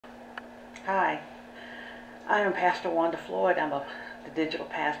Hi, I am Pastor Wanda Floyd. The digital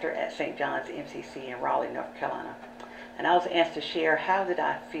pastor at St. John's MCC in Raleigh, North Carolina. And I was asked to share how did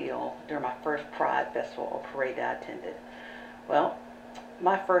I feel during my first Pride Festival or parade that I attended. Well,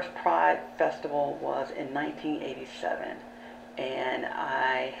 my first Pride Festival was in 1987, and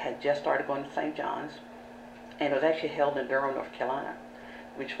I had just started going to St. John's, and it was actually held in Durham, North Carolina,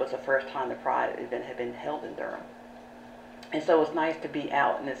 which was the first time the Pride event had been held in Durham. And so it was nice to be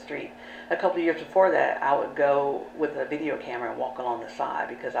out in the street. A couple of years before that, I would go with a video camera and walk along the side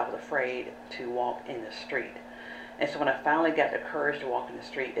because I was afraid to walk in the street. And so when I finally got the courage to walk in the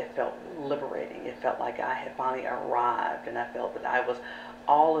street, it felt liberating. It felt like I had finally arrived, and I felt that I was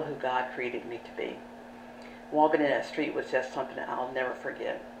all of who God created me to be. Walking in that street was just something that I'll never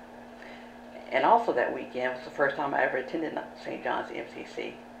forget. And also that weekend was the first time I ever attended St. John's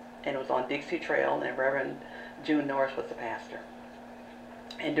MCC. And it was on Dixie Trail, and Reverend June Norris was the pastor.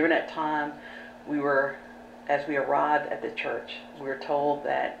 And during that time, as we arrived at the church, we were told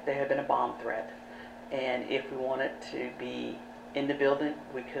that there had been a bomb threat. And if we wanted to be in the building,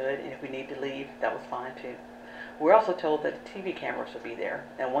 we could. And if we needed to leave, that was fine too. We were also told that the TV cameras would be there.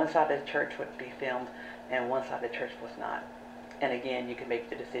 And one side of the church would be filmed, and one side of the church was not. And again, you could make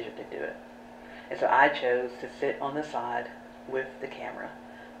the decision to do it. And so I chose to sit on the side with the camera,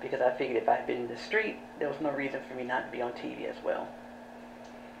 because I figured if I had been in the street, there was no reason for me not to be on TV as well.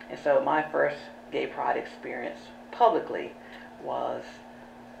 And so my first gay pride experience publicly was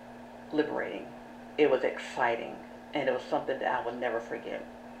liberating. It was exciting, and it was something that I will never forget.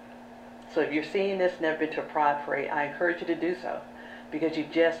 So if you're seeing this, never been to a pride parade, I encourage you to do so, because you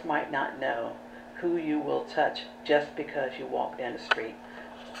just might not know who you will touch just because you walk down the street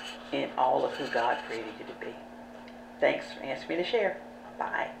in all of who God created you to be. Thanks for asking me to share.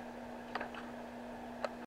 Bye.